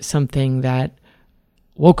 it's something that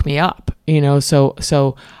woke me up,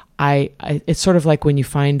 so I it's sort of like when you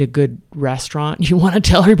find a good restaurant, you want to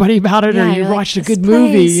tell everybody about it, or you watched a good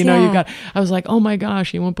movie, I was like, oh my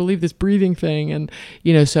gosh, you won't believe this breathing thing. And,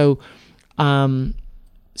 so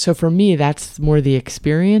for me, that's more the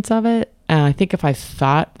experience of it. And I think if I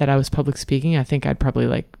thought that I was public speaking, I think I'd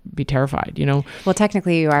probably be terrified, Well,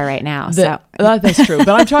 technically you are right now. That's true. But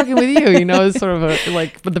I'm talking with you, it's sort of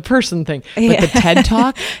but the person thing. But the TED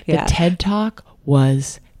Talk, TED Talk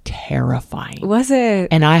was terrifying. Was it?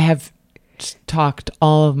 And I have talked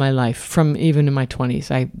all of my life, from even in my 20s,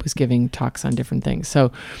 I was giving talks on different things.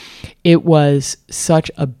 So it was such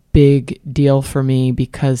a big deal for me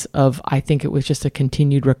because I think it was just a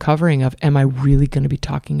continued recovering of, am I really going to be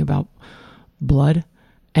talking about blood?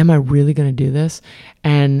 Am I really going to do this?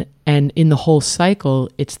 And in the whole cycle,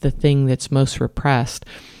 it's the thing that's most repressed.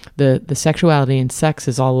 The sexuality and sex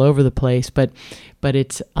is all over the place, but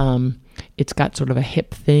it's got sort of a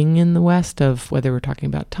hip thing in the West of whether we're talking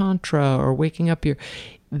about tantra or waking up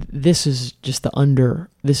this is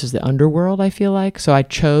the underworld, I feel like. So I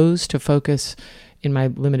chose to focus in my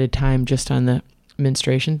limited time just on the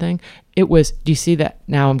menstruation thing. It was, do you see that?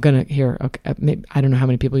 Now I'm going to hear, okay, maybe, I don't know how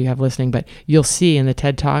many people you have listening, but you'll see in the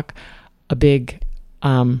TED Talk a big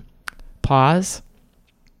pause.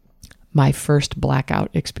 My first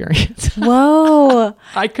blackout experience. Whoa.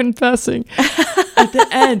 I confessing at the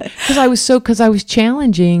end, because I was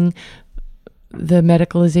challenging the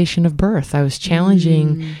medicalization of birth. I was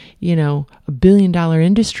challenging, $1 billion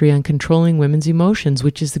industry on controlling women's emotions,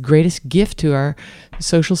 which is the greatest gift to our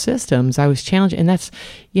social systems. I was challenged, and that's,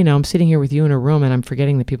 I'm sitting here with you in a room, and I'm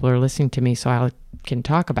forgetting that people are listening to me, so I can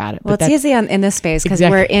talk about it. Well, it's easy in this space because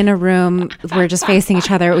we're in a room, we're just facing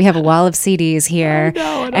each other. We have a wall of CDs here,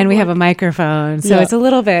 and we have a microphone, so it's a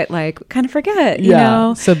little bit like kind of forget, you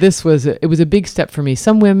know. So it was a big step for me.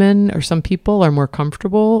 Some women or some people are more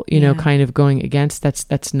comfortable, kind of going against. That's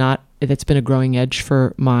been a growing edge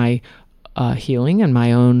for my healing and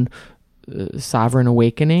my own sovereign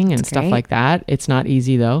awakening and stuff like that. It's not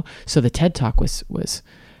easy though. So the TED Talk was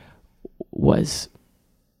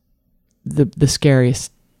the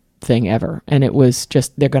scariest thing ever, and it was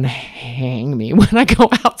just, they're gonna hang me when I go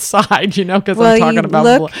outside, because I'm talking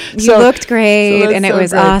about you looked great, and it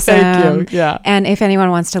was awesome. Thank you. Yeah. And if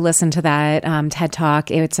anyone wants to listen to that TED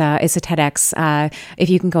Talk, it's a TEDx.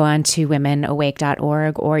 If you can go on to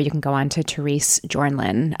womenawake.org, or you can go on to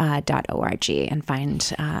theresejornlin.org and find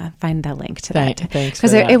the link to that. Thanks,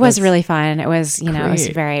 because it was really fun. It was it was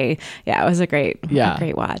very it was a great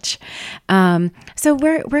watch. So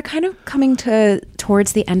we're kind of coming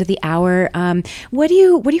towards the end of the hour. What do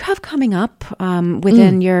you have coming up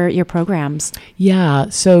within your programs? Yeah.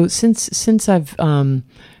 So since I've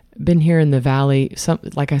been here in the Valley,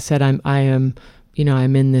 like I said, I'm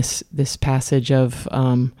in this passage of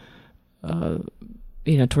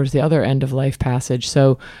towards the other end of life passage.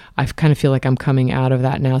 So I kind of feel like I'm coming out of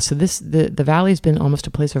that now. So the Valley's been almost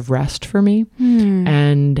a place of rest for me,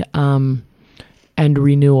 and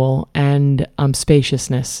renewal and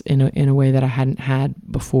spaciousness in a way that I hadn't had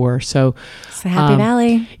before. So Happy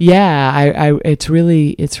Valley. Yeah, it's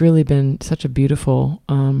really been such a beautiful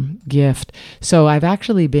gift. So I've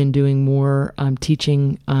actually been doing more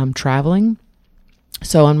teaching traveling.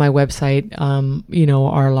 So on my website,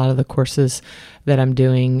 are a lot of the courses that I'm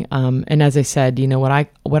doing. And as I said,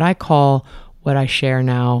 what I share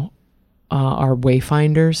now are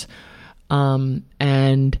wayfinders,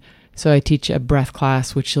 and so I teach a breath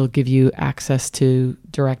class, which will give you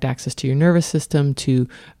direct access to your nervous system, to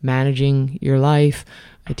managing your life.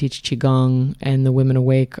 I teach Qigong and the Women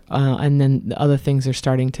Awake. And then the other things are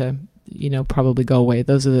starting to, probably go away.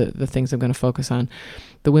 Those are the things I'm going to focus on.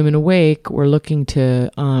 The Women Awake, we're looking to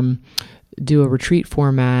do a retreat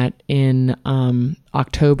format in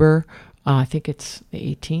October. I think it's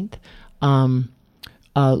the 18th,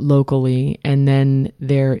 locally. And then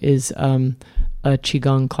there is a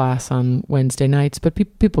Qigong class on Wednesday nights, but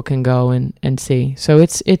people can go and see. So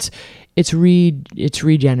it's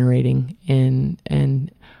regenerating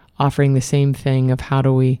and offering the same thing of how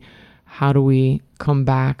do we come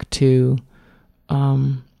back to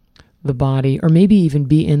the body, or maybe even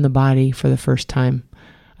be in the body for the first time.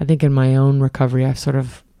 I think in my own recovery, I've sort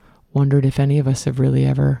of wondered if any of us have really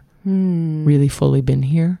ever really fully been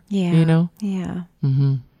here. Yeah. Yeah.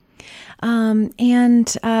 Mm-hmm.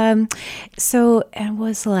 So what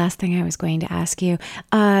was the last thing I was going to ask you?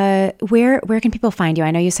 Where can people find you?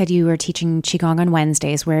 I know you said you were teaching Qigong on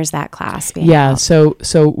Wednesdays. Where's that class being held? So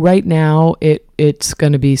right now it's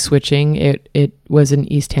going to be switching. It was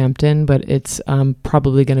in East Hampton, but it's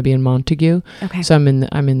probably going to be in Montague. Okay. So I'm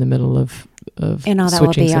in the middle of and all that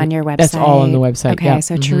switching. Will be on your website. That's all on the website. Okay, yeah.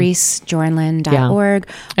 so theresejornlin.org.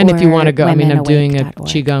 And if you want to go, I'm doing a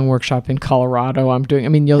Qigong workshop in Colorado. Let's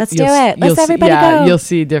do it. Let's everybody go. You'll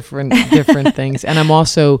see different things. And I'm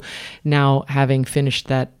also now, having finished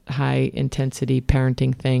that high intensity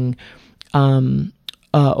parenting thing,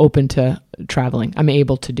 open to traveling. I'm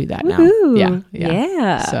able to do that Woo-hoo. Now.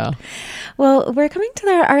 Yeah. So, well, we're coming to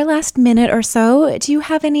our last minute or so. Do you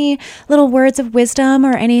have any little words of wisdom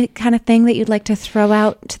or any kind of thing that you'd like to throw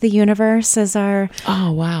out to the universe as our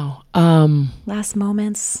last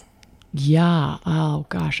moments? Yeah. Oh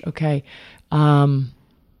gosh. Okay.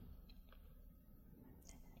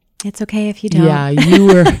 It's okay if you don't. Yeah,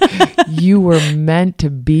 you were meant to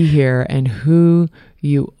be here, and who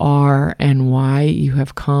you are and why you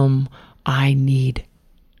have come, I need.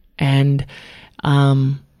 And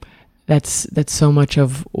that's so much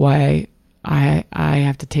of why I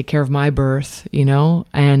have to take care of my birth,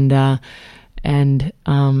 and that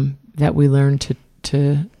we learn to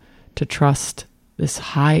trust this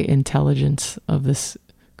high intelligence of this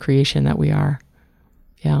creation that we are.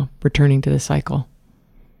 Yeah, returning to the cycle.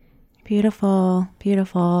 Beautiful,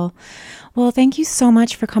 beautiful. Well, thank you so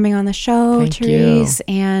much for coming on the show, Therese.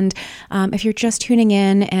 And if you're just tuning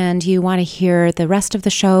in and you want to hear the rest of the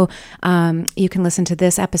show, you can listen to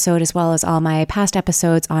this episode as well as all my past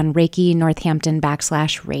episodes on Reiki Northampton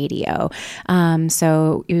 /radio.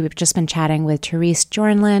 So we've just been chatting with Therese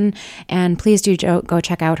Jornlin, and please do go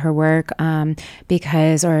check out her work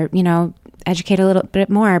educate a little bit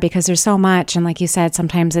more, because there's so much. And like you said,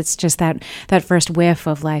 sometimes it's just that first whiff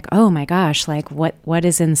of like, oh my gosh, like what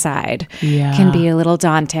is inside can be a little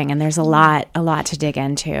daunting. And there's a lot to dig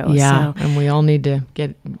into. Yeah. So, and we all need to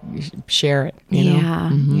share it. You know?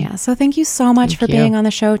 Yeah. So thank you so much for being on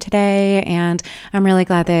the show today. And I'm really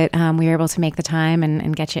glad that we were able to make the time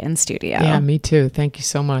and get you in studio. Yeah, me too. Thank you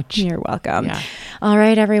so much. You're welcome. Yeah. All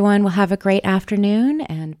right, everyone. We'll have a great afternoon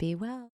and be well.